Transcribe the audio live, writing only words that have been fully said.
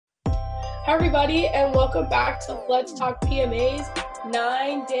Hi, everybody, and welcome back to Let's Talk PMA's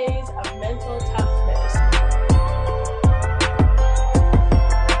 9 Days of Mental Toughness.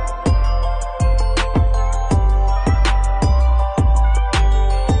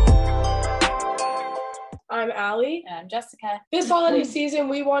 I'm Allie. And I'm Jessica. This holiday season,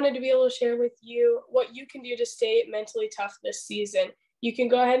 we wanted to be able to share with you what you can do to stay mentally tough this season. You can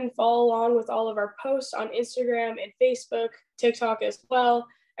go ahead and follow along with all of our posts on Instagram and Facebook, TikTok as well.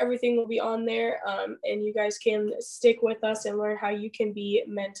 Everything will be on there, and you guys can stick with us and learn how you can be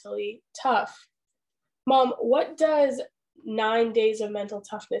mentally tough. Mom, what does 9 days of mental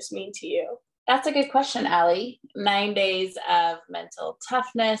toughness mean to you? That's a good question, Allie. 9 days of mental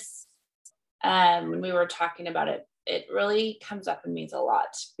toughness. When we were talking about it, it really comes up and means a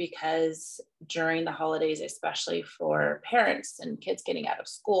lot because during the holidays, especially for parents and kids getting out of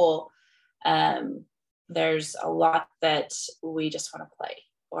school, there's a lot that we just want to play,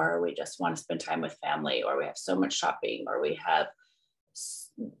 or we just want to spend time with family, or we have so much shopping, or we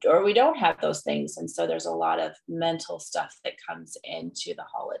don't have those things. And so there's a lot of mental stuff that comes into the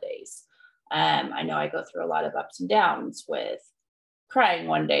holidays. I know I go through a lot of ups and downs with crying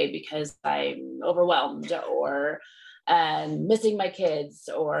one day because I'm overwhelmed or missing my kids,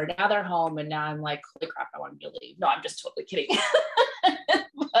 or now they're home and now I'm like, holy crap, I want to leave. No, I'm just totally kidding.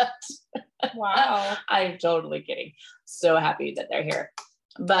 But Wow. I'm totally kidding. So happy that they're here.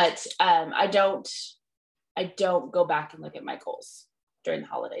 But I don't go back and look at my goals during the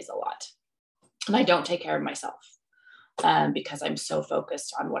holidays a lot. And I don't take care of myself because I'm so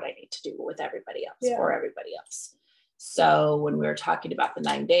focused on what I need to do with everybody else, for everybody else. So when we were talking about the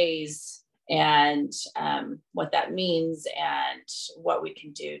 9 days and what that means and what we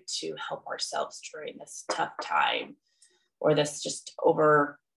can do to help ourselves during this tough time, or this just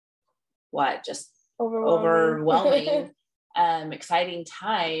overwhelming exciting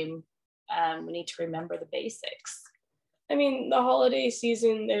time, we need to remember the basics. I mean, the holiday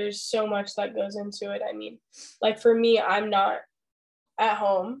season, there's so much that goes into it. I mean, like for me, I'm not at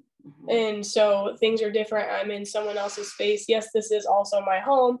home. Mm-hmm. And so things are different. I'm in someone else's space. Yes, this is also my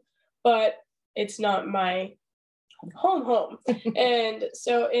home, but it's not my home. And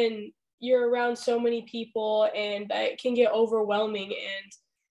so you're around so many people, and that can get overwhelming. And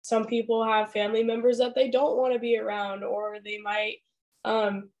some people have family members that they don't want to be around, or they might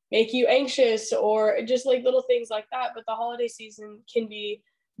make you anxious, or just like little things like that. But the holiday season can be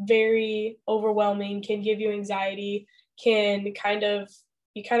very overwhelming, can give you anxiety, can you kind of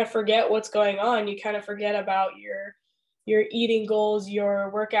forget what's going on. You kind of forget about your eating goals, your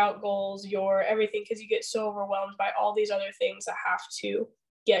workout goals, your everything, because you get so overwhelmed by all these other things that have to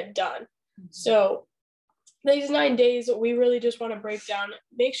get done. Mm-hmm. So these 9 days, we really just want to break down,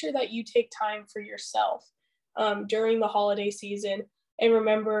 make sure that you take time for yourself during the holiday season, and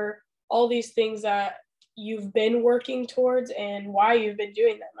remember all these things that you've been working towards and why you've been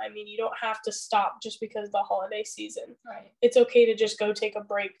doing them. I mean, you don't have to stop just because of the holiday season. Right. It's okay to just go take a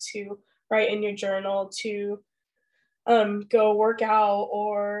break, to write in your journal, to go work out,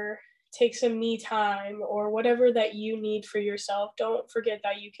 or take some me time, or whatever that you need for yourself. Don't forget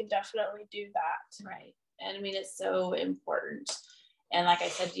that you can definitely do that. Right. And I mean, it's so important. And like I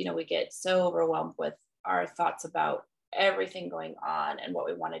said, we get so overwhelmed with our thoughts about everything going on and what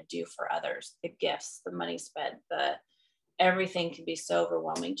we want to do for others, the gifts, the money spent, everything can be so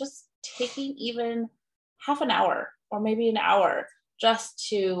overwhelming. Just taking even half an hour or maybe an hour just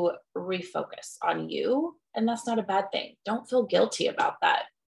to refocus on you. And that's not a bad thing. Don't feel guilty about that.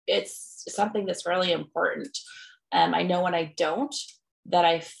 It's something that's really important. I know when I don't, that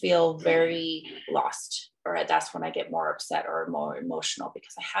I feel very lost, or that's when I get more upset or more emotional,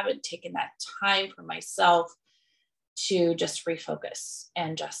 because I haven't taken that time for myself to just refocus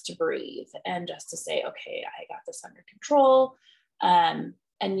and just to breathe and just to say, okay, I got this under control. And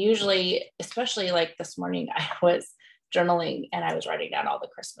usually, especially like this morning, I was journaling and I was writing down all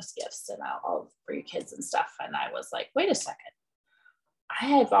the Christmas gifts and all for your kids and stuff. And I was like, wait a second, I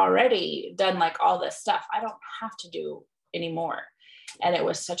have already done like all this stuff. I don't have to do anymore. And it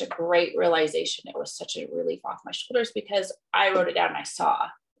was such a great realization. It was such a relief off my shoulders, because I wrote it down and I saw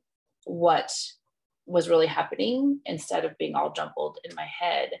what was really happening instead of being all jumbled in my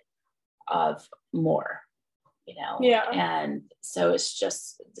head of more, Yeah. And so it's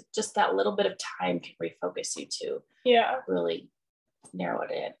just that little bit of time can refocus you to really narrow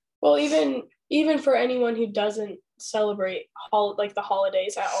it in. Well, even for anyone who doesn't celebrate the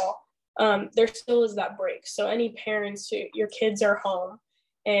holidays at all, there still is that break. So any parents who your kids are home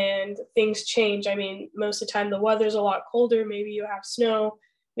and things change. I mean, most of the time the weather's a lot colder. Maybe you have snow.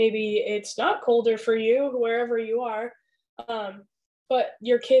 Maybe it's not colder for you, wherever you are. but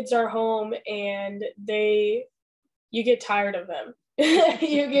your kids are home and you get tired of them.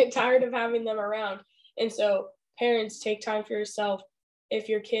 You get tired of having them around. And so parents, take time for yourself. If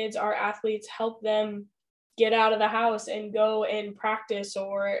your kids are athletes, help them get out of the house and go and practice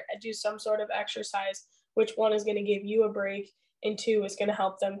or do some sort of exercise, which one is going to give you a break, and two is going to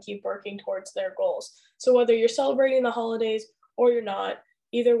help them keep working towards their goals. So whether you're celebrating the holidays or you're not,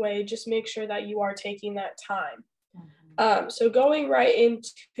 either way, just make sure that you are taking that time. So going right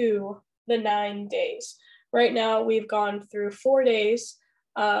into the 9 days. Right now, we've gone through 4 days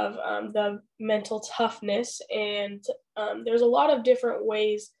of the mental toughness, and there's a lot of different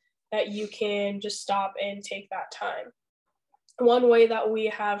ways that you can just stop and take that time. One way that we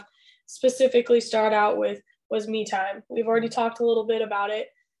have specifically started out with was me time. We've already talked a little bit about it.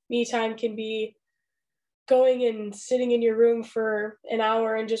 Me time can be going and sitting in your room for an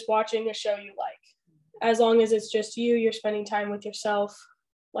hour and just watching a show you like. As long as it's just you, you're spending time with yourself.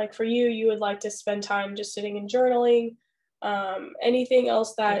 Like for you, you would like to spend time just sitting and journaling, anything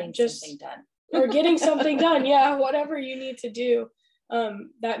else that getting something done. Yeah, whatever you need to do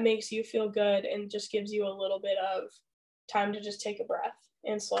that makes you feel good and just gives you a little bit of time to just take a breath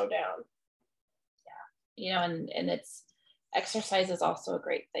and slow down. Yeah, and it's exercise is also a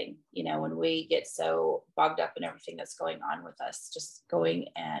great thing. When we get so bogged up in everything that's going on with us, just going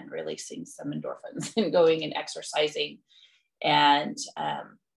and releasing some endorphins and going and exercising and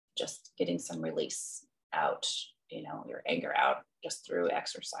just getting some release out, your anger out just through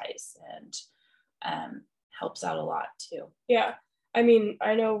exercise, and helps out a lot too. Yeah. I mean,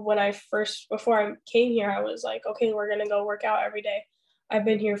 I know before I came here, I was like, okay, we're going to go work out every day. I've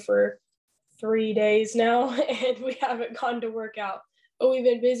been here for 3 days now and we haven't gone to work out, but we've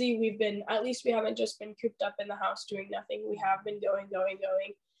been busy. At least we haven't just been cooped up in the house doing nothing. We have been going.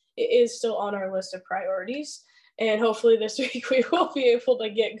 It is still on our list of priorities. And hopefully this week we will be able to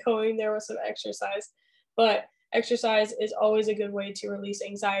get going there with some exercise. But exercise is always a good way to release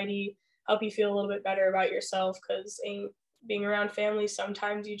anxiety, help you feel a little bit better about yourself, because being around family,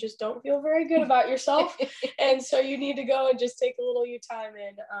 sometimes you just don't feel very good about yourself. And so you need to go and just take a little you time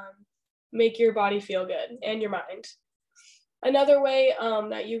and make your body feel good and your mind. Another way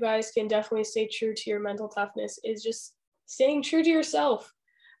that you guys can definitely stay true to your mental toughness is just staying true to yourself.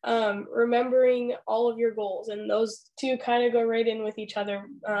 Remembering all of your goals, and those two kind of go right in with each other.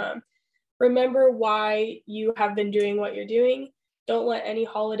 Remember why you have been doing what you're doing. Don't let any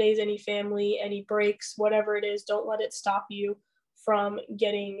holidays, any family, any breaks, whatever it is, don't let it stop you from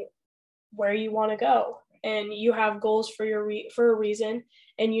getting where you want to go. And you have goals for a reason,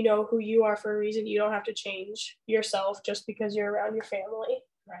 and you know who you are for a reason. You don't have to change yourself just because you're around your family.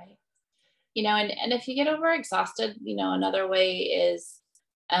 Right. And if you get overexhausted, another way is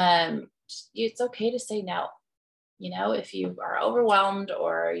it's okay to say no. If you are overwhelmed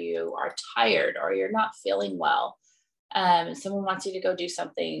or you are tired or you're not feeling well, someone wants you to go do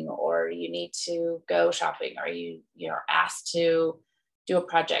something, or you need to go shopping, or you're asked to do a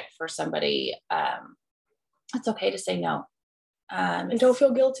project for somebody, it's okay to say no. And don't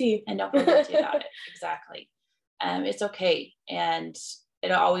feel guilty. About it. Exactly. It's okay. And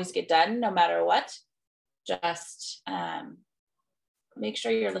it'll always get done no matter what. Just make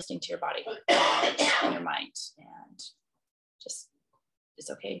sure you're listening to your body and your mind, and just, it's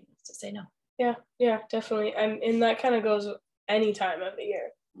okay to say no. Yeah, definitely. And that kind of goes any time of the year.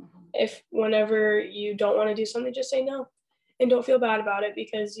 If whenever you don't want to do something, just say no and don't feel bad about it,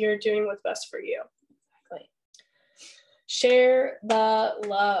 because you're doing what's best for you. Exactly. Share the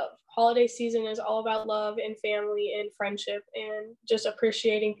love. Holiday season is all about love and family and friendship and just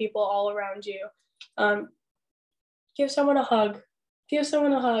appreciating people all around you. Give someone a hug. Tell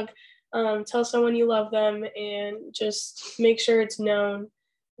someone you love them, and just make sure it's known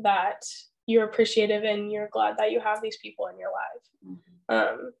that you're appreciative and you're glad that you have these people in your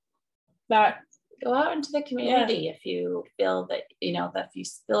life. That go out into the community. If you feel that, that if you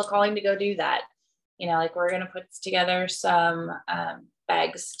feel a calling to go do that, like we're going to put together some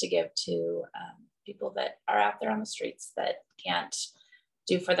bags to give to people that are out there on the streets that can't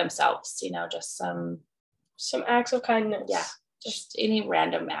do for themselves, just some acts of kindness. Yeah. Just any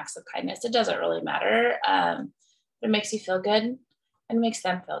random acts of kindness. It doesn't really matter. It makes you feel good and makes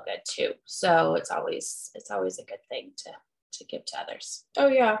them feel good too. So it's always a good thing to give to others. Oh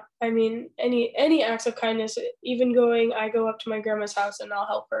yeah. I mean, any acts of kindness, even I go up to my grandma's house and I'll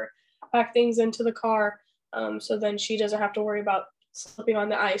help her pack things into the car. So then she doesn't have to worry about slipping on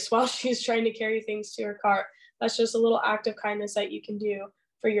the ice while she's trying to carry things to her car. That's just a little act of kindness that you can do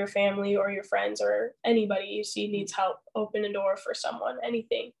for your family or your friends or anybody you see needs help. Open a door for someone,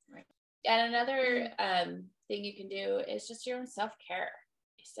 anything. Right. And another thing you can do is just your own self-care.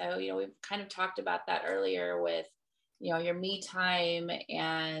 So, we've kind of talked about that earlier with, your me time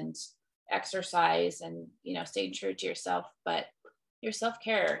and exercise and, staying true to yourself, but your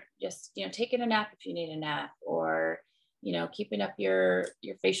self-care, just, taking a nap if you need a nap, or, keeping up your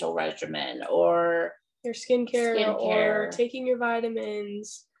facial regimen, or your skincare, or taking your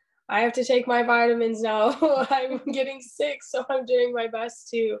vitamins. I have to take my vitamins now. I'm getting sick, so I'm doing my best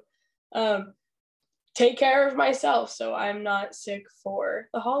to take care of myself so I'm not sick for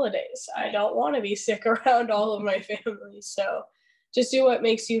the holidays. I don't want to be sick around all of my family. So just do what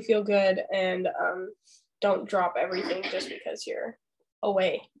makes you feel good, and don't drop everything just because you're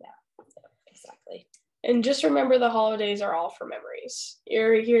away. Yeah, exactly. And just remember, the holidays are all for memories.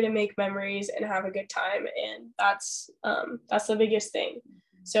 You're here to make memories and have a good time, and that's the biggest thing.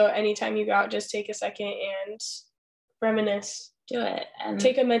 So anytime you go out, just take a second and reminisce. Do it, and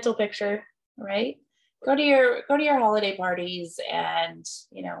take a mental picture. Right? Go to your holiday parties, and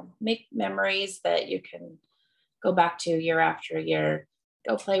make memories that you can go back to year after year.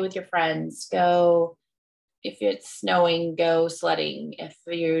 Go play with your friends. Go, if it's snowing, go sledding. If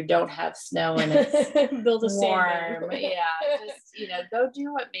you don't have snow and it's build a warm, just go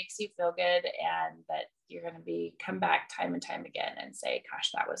do what makes you feel good, and that you're going to come back time and time again and say, gosh,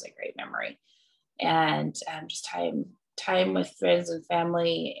 that was a great memory. And just time with friends and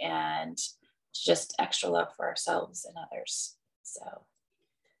family, and just extra love for ourselves and others. So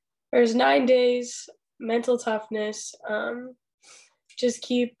there's 9 days, mental toughness. Just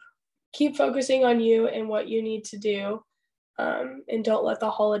keep focusing on you and what you need to do, and don't let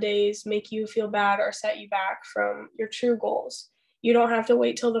the holidays make you feel bad or set you back from your true goals. You don't have to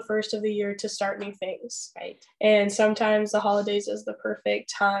wait till the first of the year to start new things. Right. And sometimes the holidays is the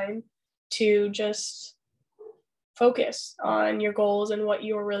perfect time to just focus on your goals and what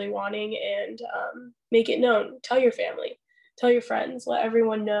you're really wanting, and make it known. Tell your family, tell your friends, let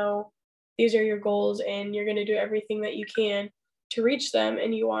everyone know these are your goals, and you're going to do everything that you can to reach them,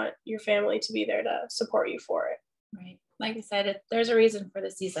 and you want your family to be there to support you for it. Right. Like I said, there's a reason for the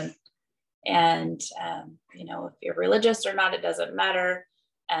season, and if you're religious or not, it doesn't matter.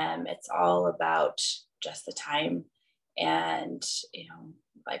 It's all about just the time, and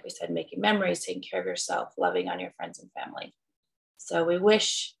like we said, making memories, taking care of yourself, loving on your friends and family. So we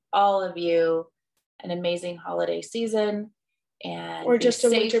wish all of you an amazing holiday season, or just a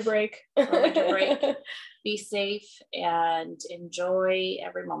winter break. Be safe and enjoy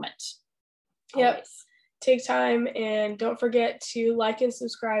every moment. Always. Yep. Take time, and don't forget to like and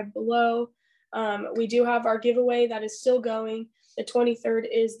subscribe below. We do have our giveaway that is still going. The 23rd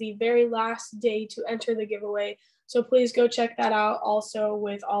is the very last day to enter the giveaway. So please go check that out. Also,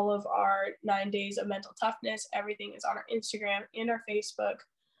 with all of our 9 days of mental toughness, everything is on our Instagram and our Facebook.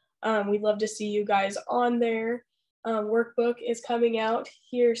 We'd love to see you guys on there. Workbook is coming out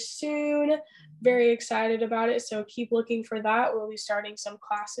here soon. Very excited about it. So keep looking for that. We'll be starting some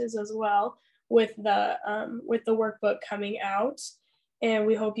classes as well with the workbook coming out. And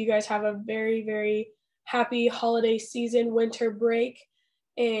we hope you guys have a very, very happy holiday season, winter break.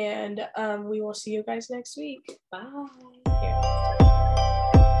 And we will see you guys next week. Bye.